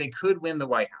state, they could win the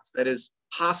White House. That is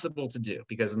possible to do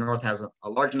because the North has a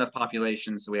large enough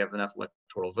population, so we have enough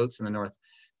electoral votes in the North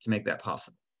to make that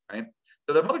possible, right?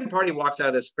 So the Republican Party walks out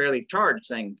of this fairly charged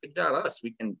saying, good job us,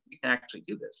 we can actually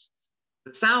do this.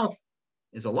 The South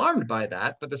is alarmed by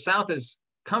that, but the South is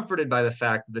comforted by the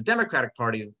fact that the Democratic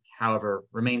Party, however,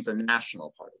 remains a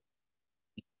national party.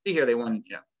 You see here they won,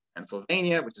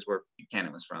 Pennsylvania, which is where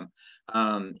Buchanan was from,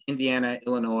 Indiana,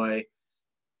 Illinois.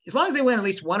 As long as they win at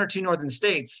least one or two northern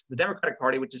states, the Democratic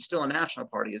Party, which is still a national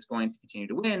party, is going to continue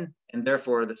to win, and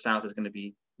therefore the South is going to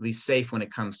be at least safe when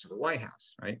it comes to the White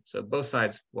House, right? So both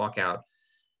sides walk out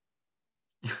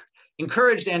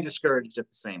encouraged and discouraged at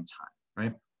the same time,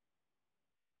 right?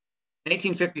 In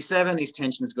 1857, these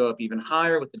tensions go up even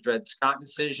higher with the Dred Scott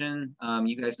decision.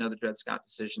 You guys know the Dred Scott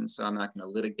decision, so I'm not going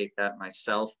to litigate that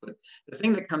myself. But the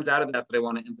thing that comes out of that I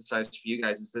want to emphasize for you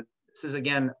guys is that this is,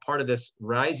 again, part of this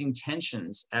rising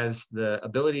tensions as the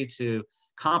ability to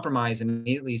compromise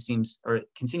immediately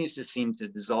continues to seem to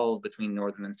dissolve between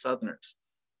Northern and Southerners.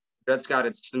 Dred Scott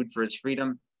had sued for his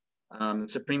freedom. The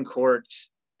Supreme Court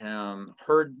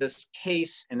heard this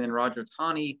case, and then Roger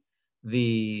Taney,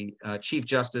 the Chief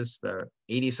Justice, the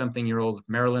 80-something-year-old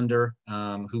Marylander,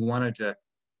 who wanted to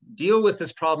deal with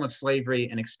this problem of slavery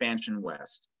and expansion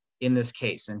west in this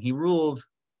case. And he ruled,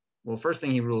 well, first thing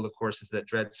he ruled, of course, is that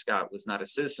Dred Scott was not a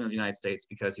citizen of the United States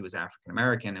because he was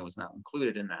African-American and was not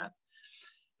included in that.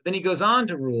 But then he goes on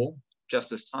to rule,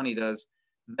 Justice Taney does,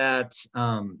 that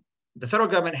the federal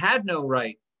government had no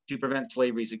right to prevent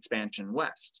slavery's expansion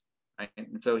west. Right?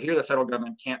 And so here the federal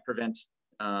government can't prevent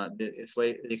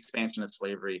the expansion of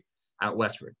slavery out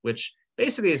westward, which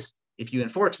basically is, if you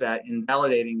enforce that,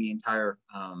 invalidating the entire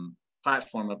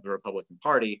platform of the Republican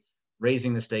Party,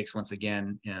 raising the stakes once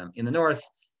again in the North,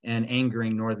 and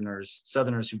angering Northerners,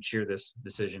 Southerners who cheer this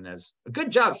decision as a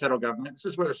good job, federal government. This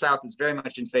is where the South is very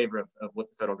much in favor of what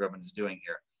the federal government is doing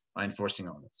here by enforcing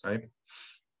all this, right?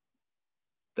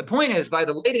 The point is, by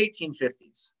the late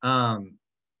 1850s,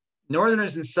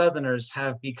 Northerners and Southerners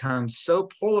have become so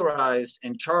polarized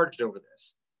and charged over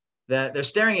this that they're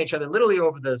staring at each other literally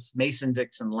over this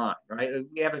Mason-Dixon line, right?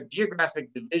 We have a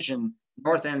geographic division,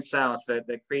 North and South, that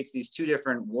creates these two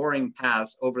different warring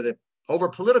paths over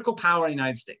political power in the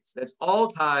United States. That's all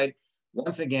tied,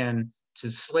 once again, to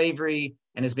slavery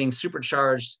and is being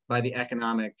supercharged by the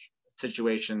economic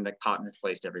situation that cotton has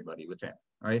placed everybody within,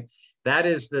 right? That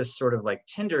is this sort of like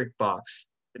tinder box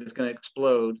that is going to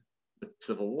explode with the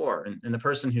Civil War. And the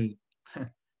person who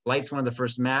lights one of the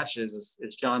first matches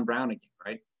is John Brown again,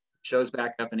 right? Shows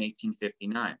back up in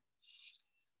 1859.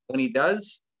 When he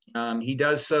does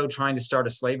so trying to start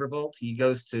a slave revolt. He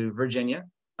goes to Virginia,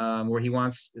 where he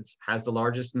has the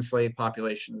largest enslaved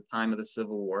population at the time of the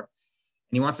Civil War.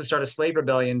 And he wants to start a slave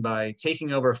rebellion by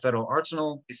taking over a federal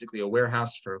arsenal, basically a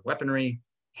warehouse for weaponry,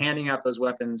 handing out those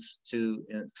weapons to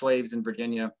slaves in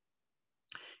Virginia,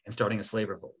 and starting a slave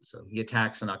revolt. So he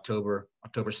attacks on October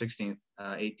 16th,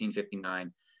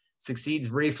 1859, succeeds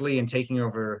briefly in taking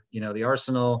over, the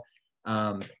arsenal,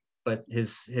 but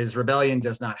his rebellion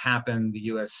does not happen. The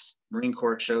U.S. Marine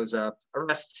Corps shows up,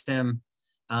 arrests him.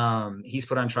 He's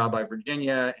put on trial by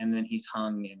Virginia, and then he's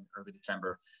hung in early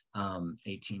December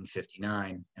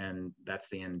 1859, and that's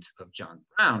the end of John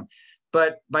Brown.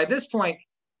 But by this point,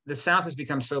 the South has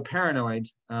become so paranoid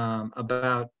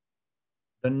about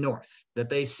the North that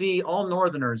they see all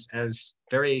Northerners as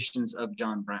variations of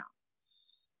John Brown.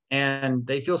 And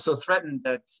they feel so threatened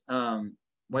that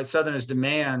white Southerners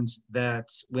demand that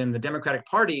when the Democratic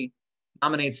Party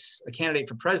nominates a candidate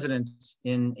for president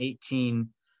in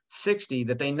 1860,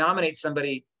 that they nominate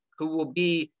somebody who will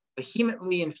be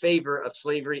vehemently in favor of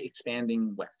slavery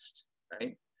expanding west,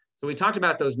 right? So we talked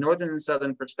about those Northern and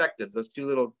Southern perspectives, those two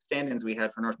little stand-ins we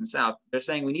had for North and South. They're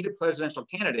saying we need a presidential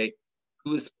candidate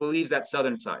who believes that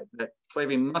Southern side, that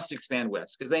slavery must expand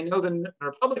west, because they know the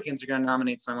Republicans are going to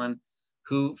nominate someone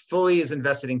who fully is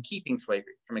invested in keeping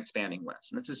slavery from expanding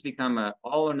west. And this has become an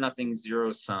all or nothing,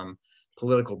 zero-sum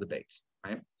political debate,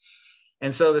 right?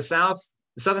 And so the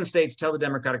Southern states tell the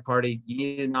Democratic Party, you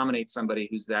need to nominate somebody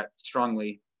who's that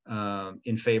strongly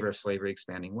in favor of slavery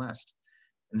expanding west.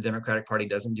 And the Democratic Party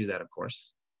doesn't do that, of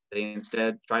course. They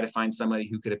instead try to find somebody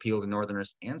who could appeal to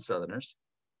Northerners and Southerners.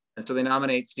 And so they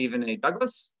nominate Stephen A.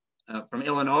 Douglas from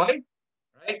Illinois,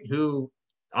 right, who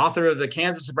author of the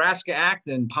Kansas-Nebraska Act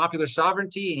and popular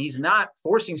sovereignty, and he's not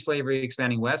forcing slavery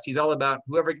expanding west. He's all about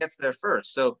whoever gets there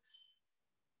first. So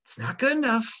it's not good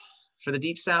enough for the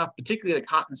Deep South, particularly the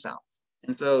Cotton South.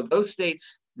 And so those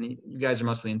states, and you guys are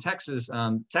mostly in Texas,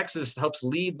 Texas helps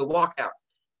lead the walkout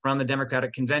from the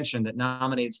Democratic Convention that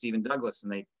nominated Stephen Douglas.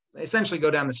 And they essentially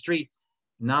go down the street,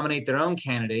 nominate their own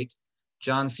candidate,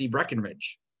 John C.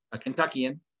 Breckinridge, a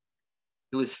Kentuckian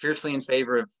who is fiercely in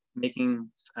favor of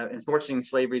enforcing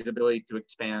slavery's ability to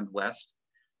expand west.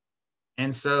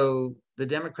 And so the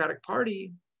Democratic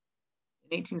Party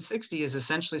in 1860 has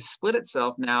essentially split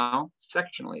itself now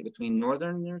sectionally between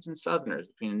Northerners and Southerners,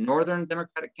 between a Northern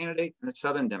Democratic candidate and a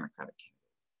Southern Democratic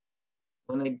candidate.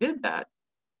 When they did that,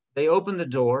 they opened the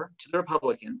door to the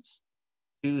Republicans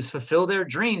to fulfill their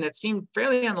dream that seemed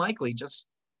fairly unlikely just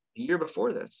a year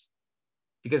before this.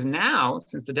 Because now,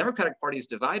 since the Democratic Party is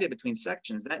divided between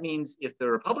sections, that means if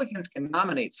the Republicans can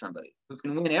nominate somebody who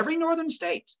can win every northern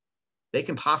state, they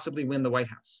can possibly win the White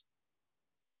House.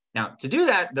 Now, to do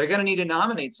that, they're going to need to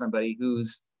nominate somebody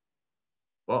who's,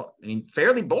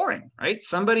 fairly boring, right?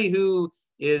 Somebody who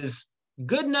is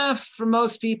good enough for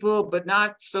most people, but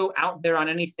not so out there on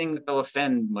anything that will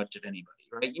offend much of anybody,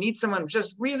 right? You need someone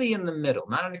just really in the middle,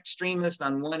 not an extremist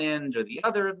on one end or the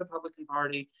other of the Republican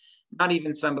Party, not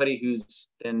even somebody who's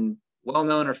been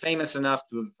well-known or famous enough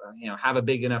to have a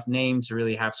big enough name to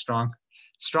really have strong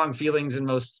feelings in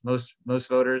most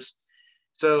voters.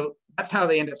 So that's how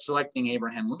they end up selecting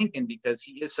Abraham Lincoln, because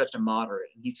he is such a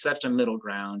moderate, and he's such a middle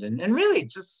ground, and really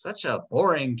just such a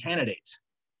boring candidate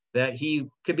that he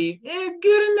could be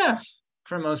good enough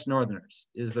for most Northerners,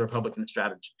 is the Republican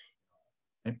strategy.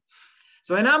 Okay?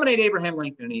 So they nominate Abraham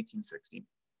Lincoln in 1860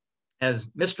 as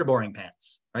Mr. Boring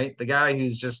Pants, right? The guy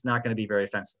who's just not going to be very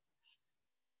offensive,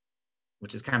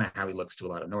 which is kind of how he looks to a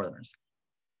lot of Northerners.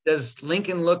 Does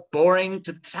Lincoln look boring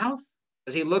to the South?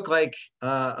 Does he look like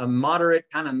a moderate,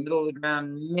 kind of middle of the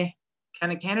ground meh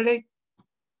kind of candidate?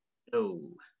 No.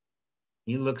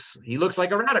 He looks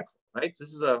like a radical, right?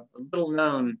 This is a little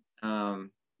known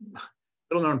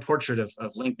portrait of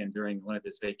Lincoln during one of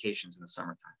his vacations in the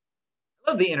summertime.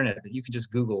 I love the internet that you can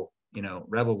just Google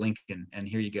Rebel Lincoln, and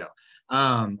here you go.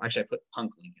 Actually, I put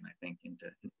Punk Lincoln, I think, into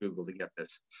Google to get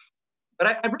this.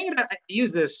 But I bring it up, I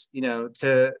use this,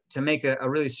 to make a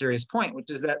really serious point, which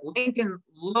is that Lincoln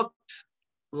looked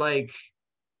like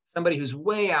somebody who's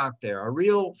way out there, a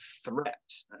real threat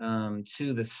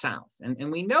to the South.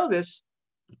 And we know this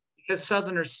because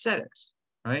Southerners said it,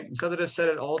 right? And Southerners said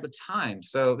it all the time.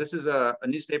 So this is a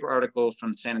newspaper article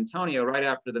from San Antonio right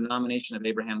after the nomination of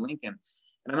Abraham Lincoln.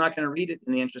 And I'm not going to read it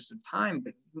in the interest of time,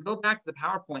 but you can go back to the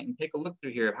PowerPoint and take a look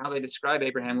through here of how they describe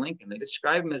Abraham Lincoln. They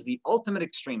describe him as the ultimate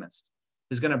extremist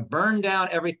who's going to burn down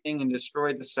everything and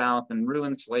destroy the South and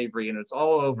ruin slavery. And it's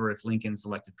all over if Lincoln's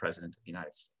elected president of the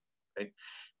United States, right?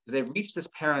 Because they've reached this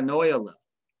paranoia level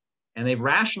and they've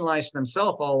rationalized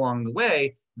themselves all along the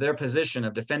way their position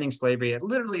of defending slavery at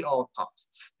literally all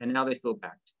costs. And now they feel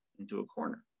backed into a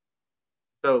corner.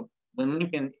 So when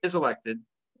Lincoln is elected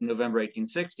in November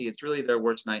 1860, it's really their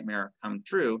worst nightmare come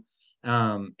true.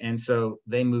 And so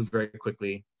they move very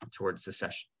quickly towards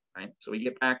secession, right? So we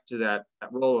get back to that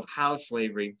role of how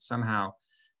slavery somehow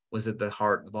was at the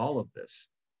heart of all of this.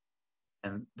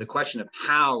 And the question of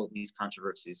how these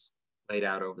controversies played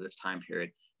out over this time period,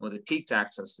 and what the Teak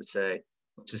Tax has to say,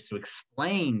 which is to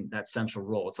explain that central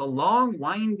role. It's a long,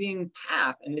 winding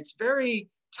path, and it's very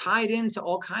tied into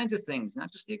all kinds of things, not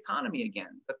just the economy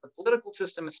again, but the political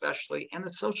system especially, and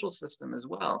the social system as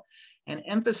well. And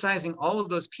emphasizing all of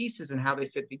those pieces and how they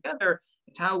fit together,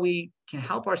 it's how we can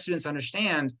help our students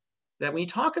understand that when you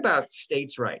talk about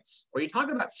states' rights, or you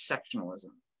talk about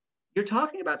sectionalism, you're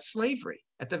talking about slavery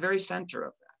at the very center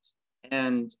of that.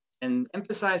 And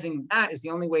emphasizing that is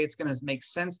the only way it's going to make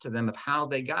sense to them of how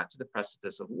they got to the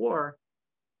precipice of war,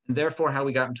 and therefore how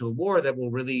we got into a war that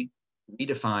will really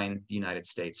redefine the United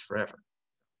States forever.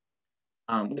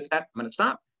 With that, I'm going to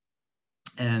stop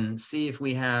and see if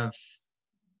we have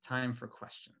time for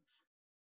questions.